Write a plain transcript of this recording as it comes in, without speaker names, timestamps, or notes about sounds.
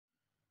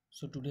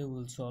So today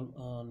we'll solve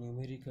a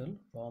numerical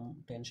from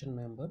tension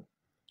member,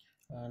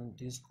 and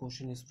this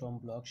question is from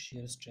block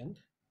shear strength.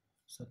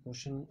 So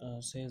question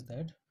says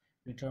that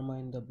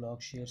determine the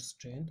block shear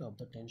strength of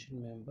the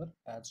tension member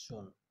as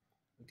shown.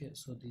 Okay,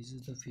 so this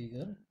is the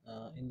figure.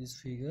 In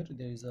this figure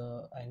there is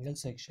a angle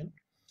section,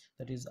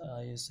 that is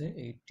ISA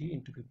 80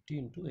 into 50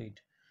 into 8.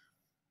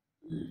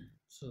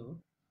 So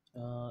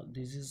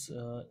this is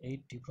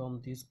 80.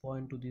 From this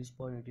point to this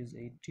point it is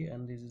 80,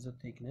 and this is the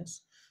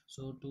thickness.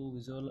 So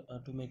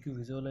to make you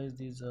visualize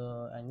this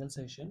angle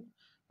section,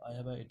 I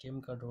have a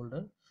ATM card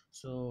holder.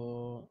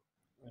 So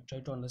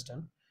try to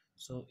understand.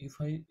 So if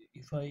I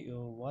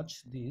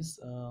watch this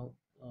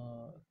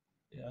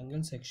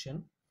angle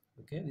section,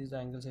 okay, this is the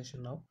angle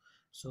section now.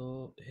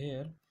 So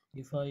here,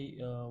 if I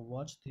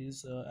watch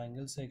this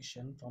angle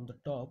section from the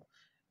top,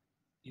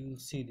 you will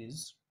see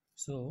this.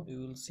 So you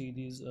will see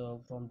this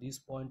from this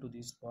point to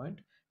this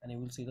point, and you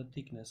will see the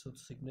thickness. So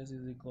thickness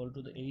is equal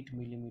to the 8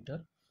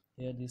 millimeter.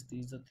 Here this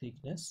is the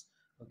thickness,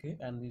 okay,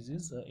 and this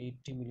is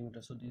 80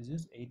 millimeter. So this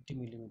is 80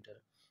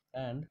 millimeter,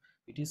 and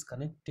it is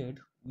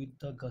connected with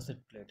the gusset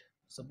plate.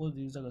 Suppose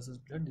this is a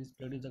gusset plate, this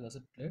plate is a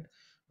gusset plate,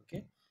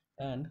 okay,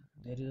 and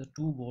there is a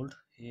 2 bolt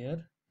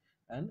here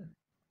and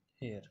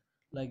here,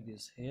 like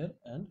this, here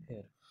and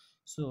here.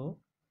 So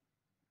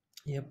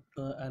yep,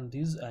 and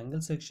this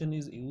angle section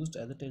is used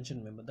as a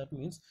tension member. That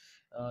means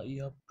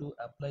you have to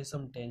apply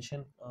some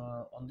tension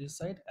on this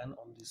side and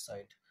on this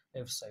side,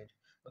 left side.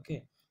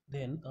 Okay,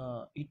 then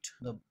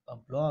the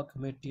block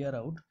may tear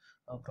out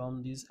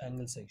from this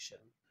angle section.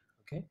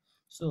 Okay,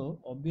 so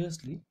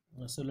obviously,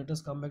 so let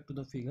us come back to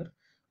the figure.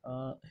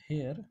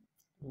 Here,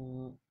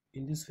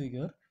 in this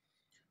figure,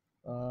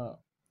 uh,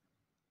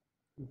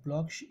 you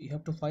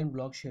have to find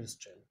block shear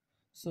strength.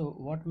 So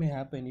what may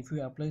happen if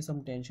you apply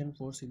some tension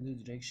force in this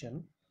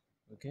direction,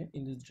 okay,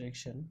 in this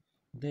direction,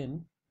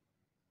 then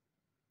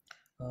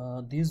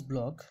this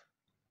block,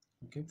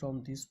 okay,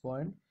 from this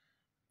point,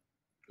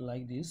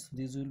 like this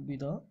will be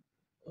the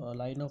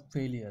line of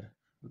failure.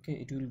 Okay,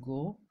 it will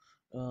go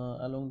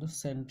along the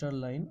center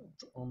line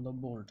on the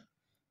bolt.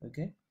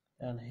 Okay,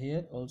 and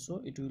here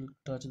also it will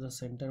touch the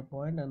center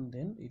point, and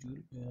then it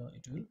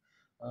will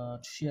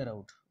shear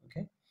out.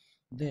 Okay,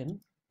 then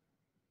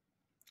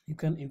you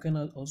can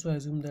also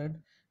assume that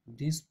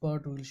this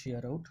part will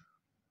shear out.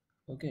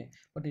 Okay,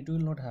 but it will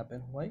not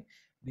happen. Why?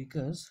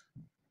 Because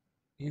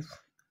if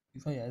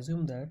I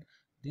assume that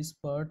this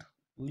part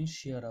will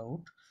shear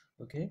out,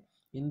 okay,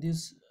 in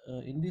this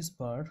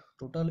part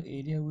total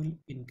area will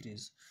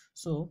increase.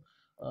 So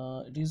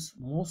it is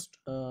most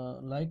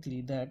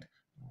likely that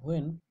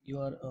when you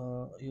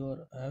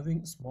are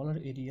having smaller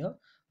area,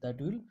 that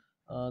will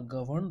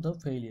govern the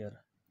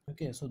failure.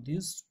 Okay, so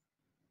this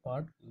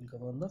part will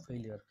govern the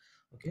failure.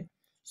 Okay,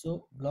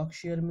 so block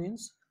shear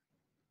means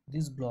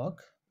this block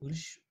will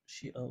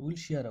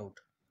shear out.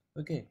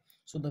 Okay,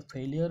 so the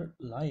failure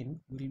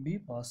line will be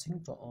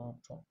passing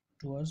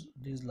towards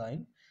this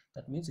line.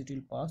 That means it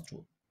will pass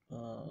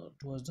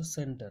towards the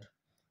center.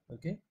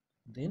 Okay,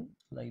 then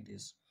like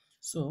this.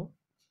 So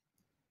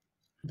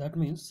that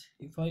means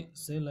if I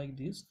say like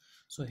this,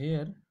 so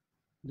here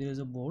there is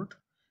a bolt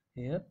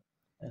here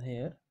and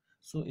here,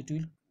 so it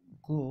will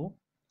go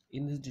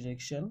in this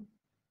direction.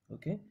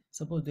 Okay,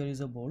 suppose there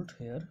is a bolt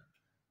here.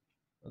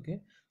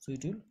 Okay, so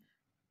it will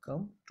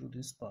come to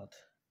this path.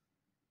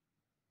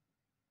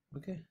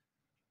 Okay,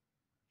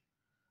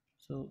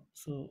 so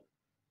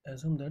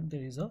assume that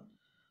there is a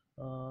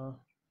uh,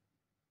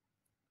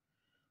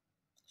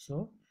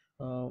 so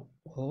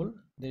hole,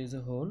 there is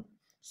a hole.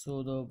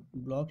 So the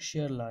block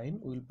shear line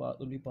will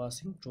be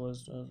passing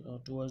towards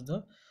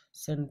the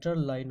central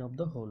line of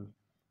the hole.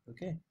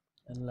 Okay,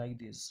 and like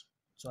this.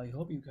 So I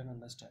hope you can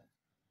understand.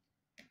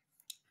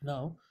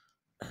 Now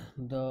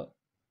the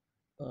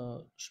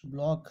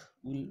block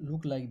will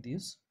look like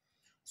this.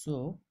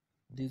 So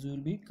this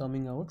will be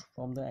coming out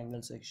from the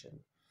angle section,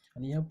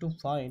 and you have to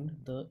find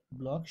the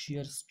block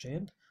shear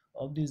strength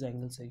of this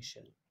angle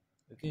section.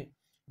 Okay,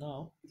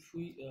 now if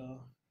you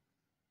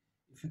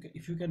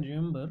can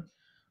remember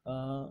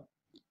uh,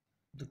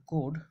 the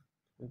code.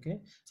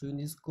 Okay, so in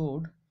this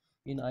code,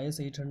 in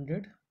IS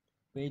 800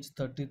 page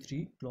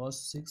 33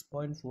 clause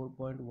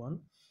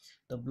 6.4.1,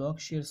 the block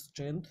shear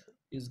strength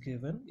is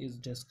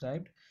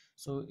described.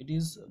 So it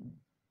is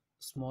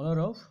smaller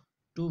of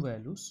two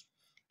values,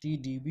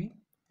 TdB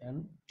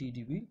and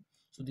TdB.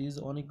 So this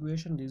is one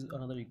equation, this is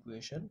another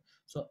equation.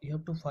 So you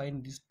have to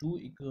find these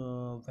two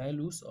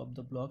values of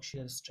the block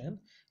shear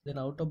strength. Then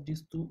out of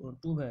these two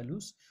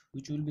values,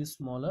 which will be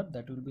smaller,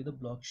 that will be the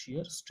block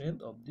shear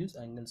strength of this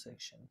angle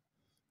section.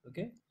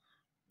 Okay,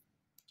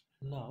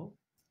 now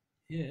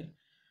here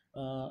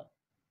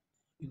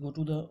you go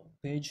to the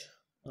page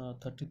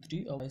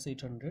 33 of IS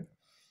 800.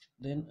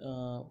 Then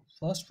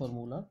first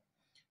formula,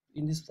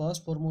 in this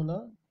first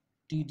formula,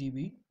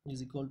 TdB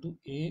is equal to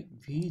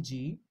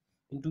AVG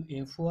into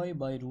Fy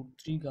by root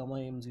 3 gamma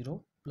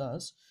m0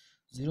 plus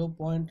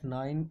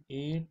 0.9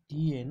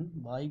 ATN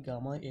by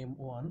gamma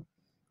m1,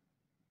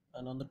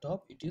 and on the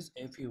top it is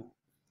Fu.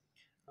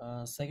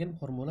 second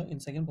formula it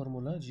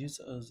is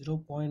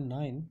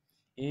 0.9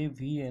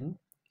 avn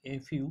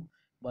fu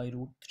by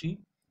root 3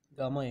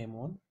 gamma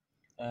m1,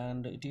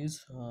 and it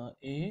is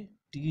a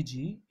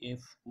tg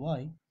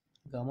fy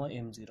gamma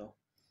m0.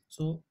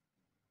 So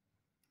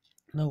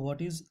now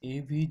what is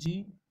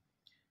avg,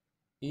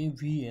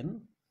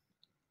 avn,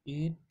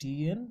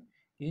 atn,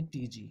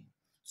 atg?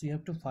 So you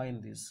have to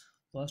find this.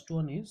 First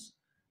one is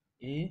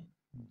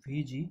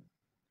avg,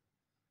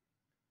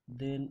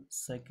 then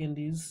second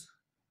is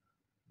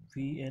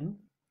vn,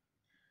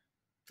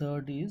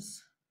 third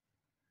is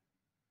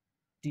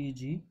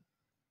tg,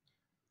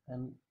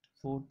 and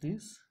fourth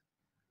is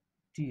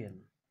tn.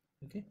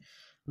 Okay,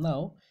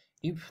 now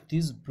if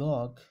this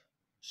block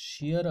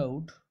shear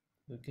out,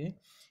 okay,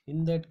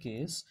 in that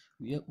case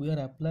we are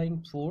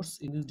applying force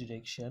in this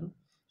direction.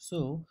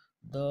 So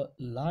the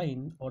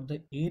line or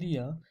the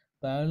area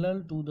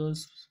parallel to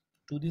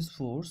this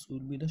force will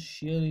be the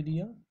shear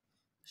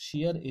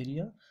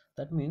area.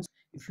 That means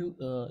if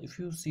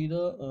you see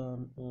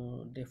the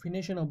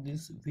definition of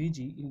this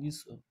vg in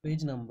this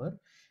page number,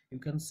 you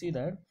can see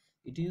that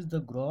it is the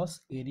gross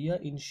area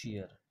in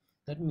shear.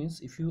 That means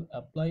if you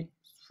apply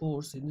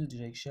force in this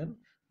direction,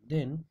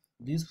 then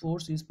this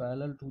force is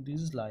parallel to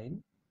this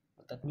line,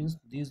 that means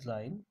this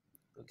line.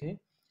 Okay,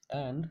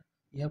 and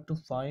you have to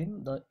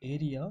find the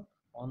area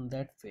on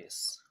that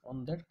face,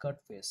 on that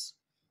cut face.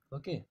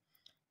 Okay,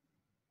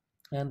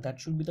 and that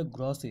should be the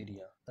gross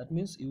area. That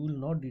means you will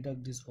not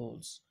deduct these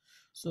holes.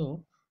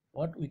 So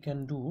what we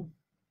can do,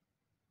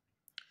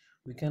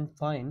 we can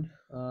find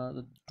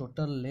the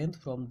total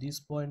length from this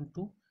point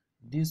to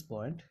this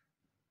point.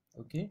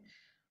 Okay,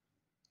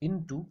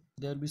 into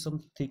there will be some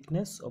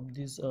thickness of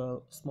this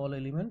small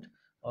element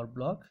or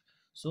block.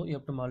 So you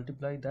have to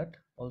multiply that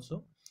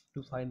also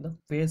to find the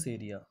face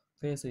area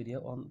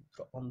on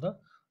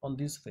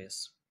this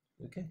face.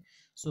 Okay,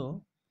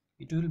 so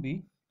it will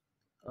be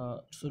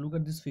so look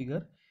at this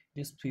figure.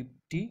 It is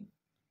 50,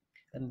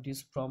 and it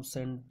is from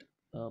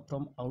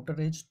outer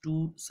edge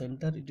to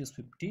center it is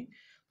 50,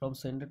 from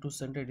center to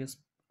center it is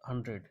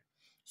 100.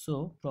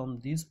 So from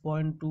this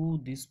point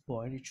to this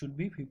point it should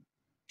be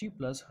 50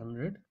 plus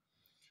 100.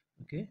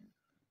 Okay,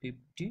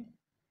 50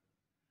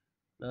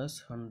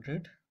 plus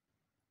 100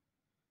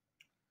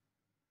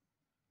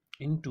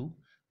 into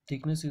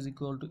thickness is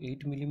equal to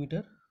 8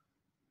 millimeter.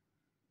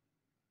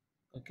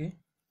 Okay,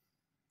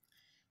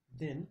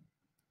 then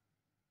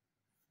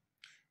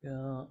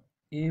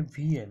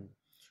avn,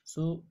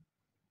 so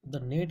the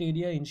net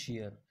area in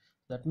shear.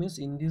 That means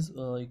in this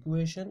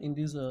equation, in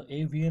this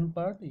avn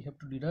part, you have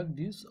to deduct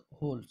these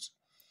holes.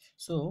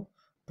 So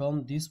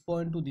from this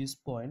point to this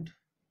point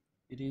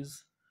it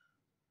is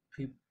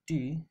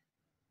 50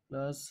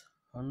 plus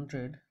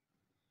 100.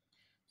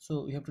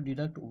 So you have to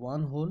deduct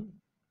one hole.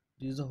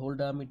 This is the hole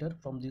diameter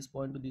from this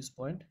point to this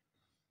point.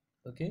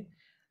 Okay,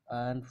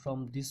 and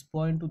from this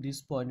point to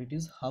this point it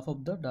is half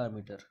of the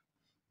diameter.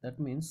 That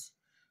means,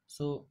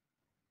 so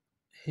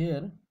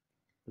here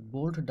the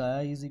bolt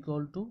dia is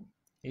equal to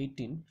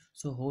 18,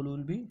 so hole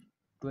will be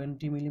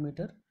 20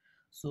 millimeter.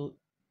 So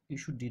you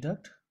should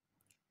deduct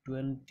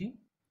 20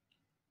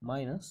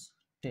 minus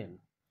 10.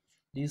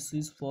 This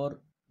is for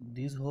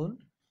this hole,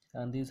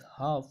 and this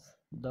half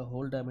the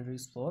hole diameter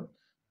is for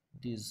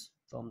this,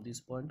 from this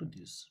point to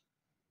this.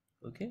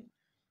 Okay,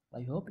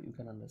 I hope you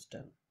can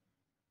understand.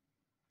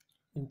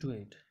 Into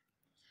 8,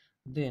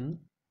 then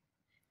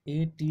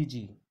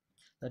atg,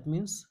 that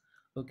means,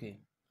 okay,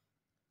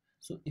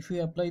 so if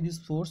you apply this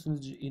force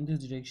in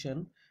this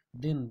direction,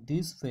 then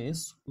this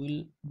face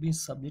will be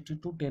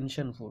subjected to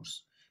tension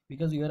force,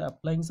 because you are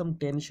applying some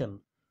tension.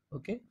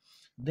 Okay,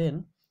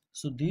 then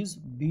so this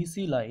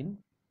bc line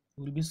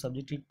will be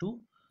subjected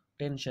to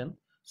tension.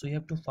 So you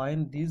have to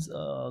find this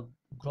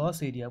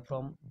gross area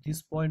from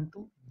this point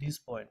to this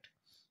point.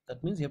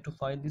 That means you have to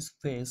find this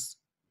face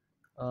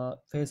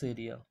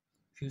area.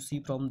 If you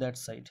see from that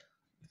side,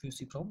 if you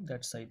see from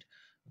that side.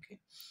 Okay,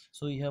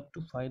 so you have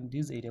to find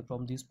this area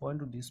from this point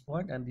to this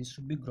point, and this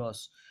should be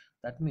gross.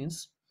 That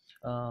means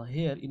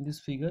here in this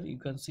figure you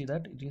can see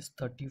that it is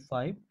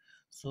 35.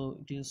 So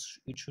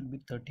it should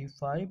be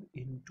 35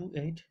 into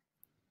 8. You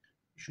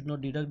should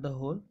not deduct the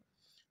whole.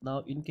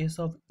 Now in case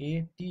of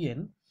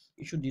atn,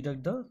 you should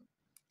deduct the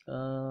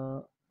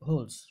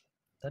holes.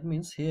 That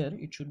means here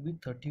it should be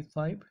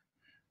 35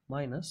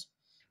 minus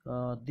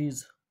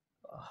this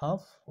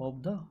half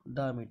of the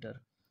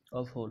diameter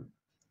of hole.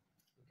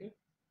 Okay,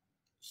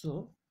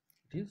 so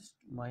it is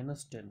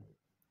minus 10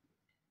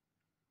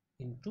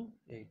 into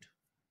 8.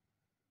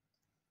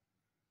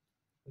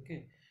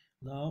 Okay,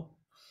 now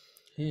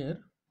here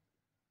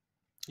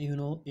you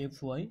know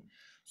fy,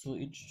 so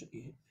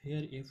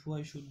here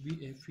fy should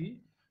be fe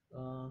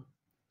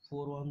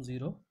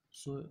 410.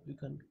 So you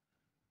can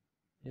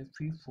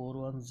fe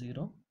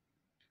 410,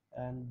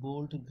 and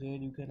bolt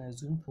grade you can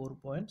assume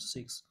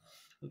 4.6.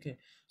 Okay,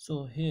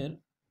 so here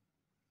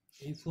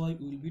fy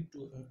will be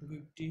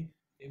 250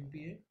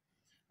 MPa,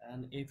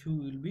 and fu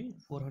will be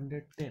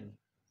 410.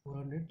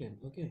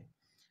 Okay,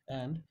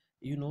 and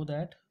you know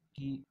that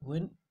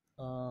when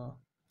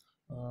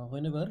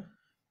whenever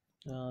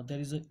there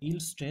is a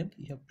yield strength.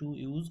 You have to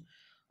use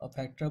a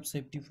factor of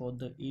safety for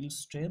the yield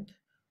strength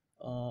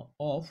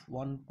of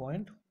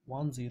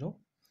 1.10,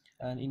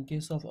 and in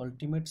case of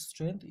ultimate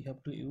strength you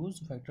have to use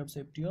factor of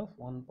safety of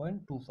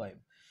 1.25.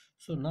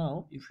 So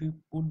now if you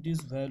put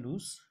these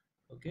values,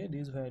 okay,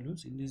 these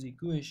values in these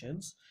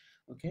equations,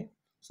 okay,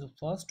 so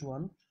first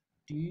one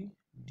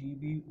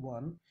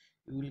TDB1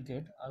 you will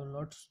get, I will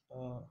not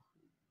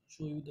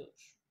show you the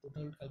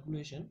total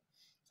calculation,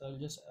 so I'll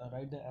just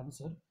write the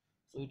answer.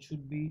 So it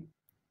should be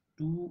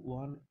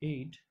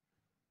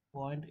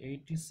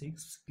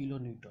 218.86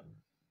 kilonewton.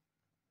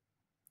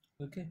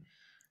 Okay,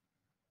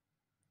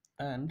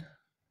 and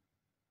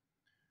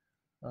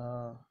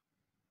uh,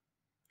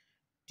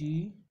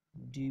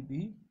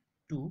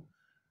 TDB2,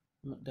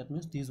 that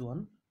means this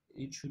one,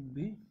 it should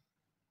be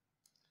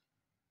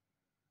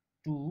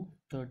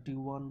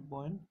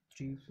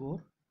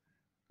 231.34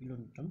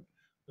 kilonewton.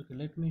 Okay,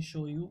 let me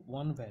show you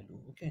one value.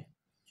 Okay,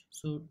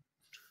 so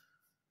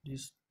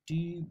this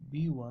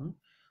TB1,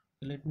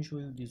 let me show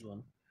you this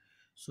one.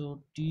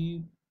 So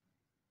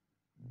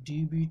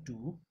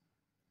TDB2,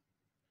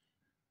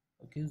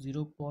 okay,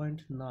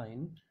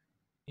 0.9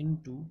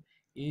 into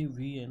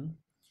AVN,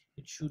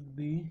 it should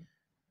be,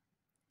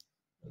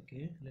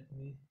 okay, let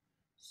me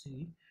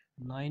see,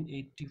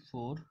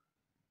 984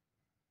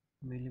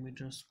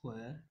 millimeter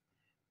square.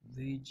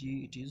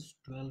 VG, it is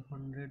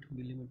 1200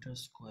 millimeter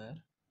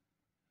square,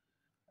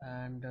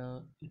 and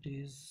it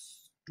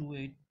is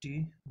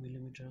 280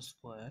 millimeter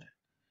square,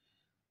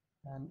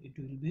 and it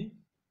will be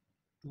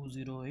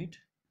 208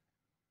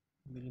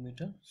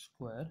 millimeter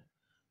square.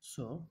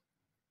 So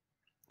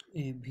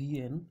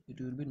AVN, it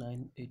will be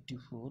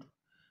 984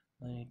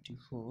 into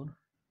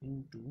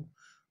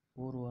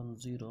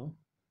 410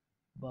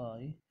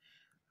 by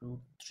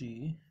root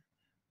 3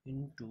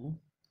 into,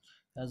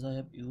 as I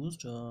have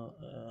used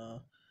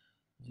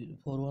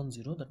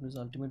 410, that means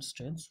ultimate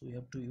strength, so we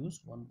have to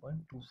use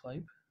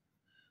 1.25,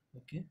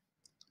 okay,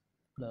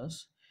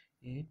 plus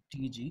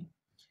ATG.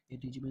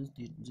 ATG means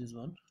this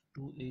one,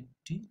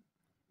 280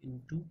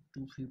 into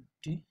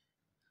 250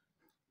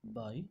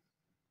 by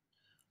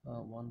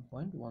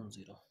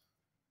 1.10,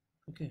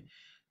 okay,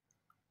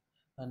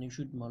 and you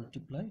should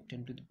multiply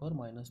 10 to the power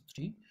minus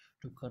 3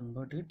 to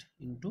convert it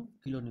into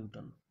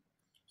kilonewton.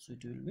 So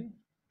it will be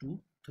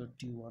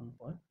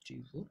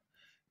 231.34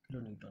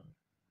 kilonewton.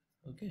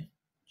 Okay,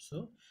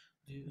 so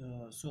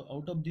so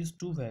out of these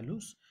two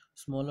values,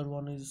 smaller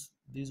one is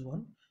this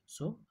one.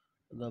 So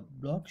the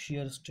block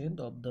shear strength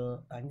of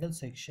the angle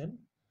section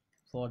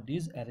for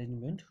this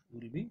arrangement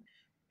will be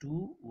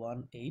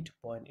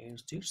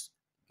 218.86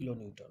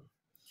 kilonewton.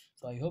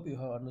 So I hope you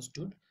have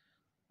understood,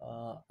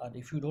 and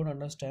if you don't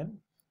understand,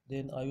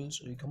 then I will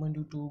recommend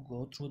you to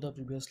go through the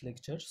previous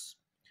lectures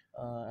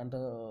and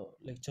the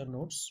lecture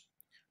notes,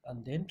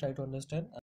 and then try to understand.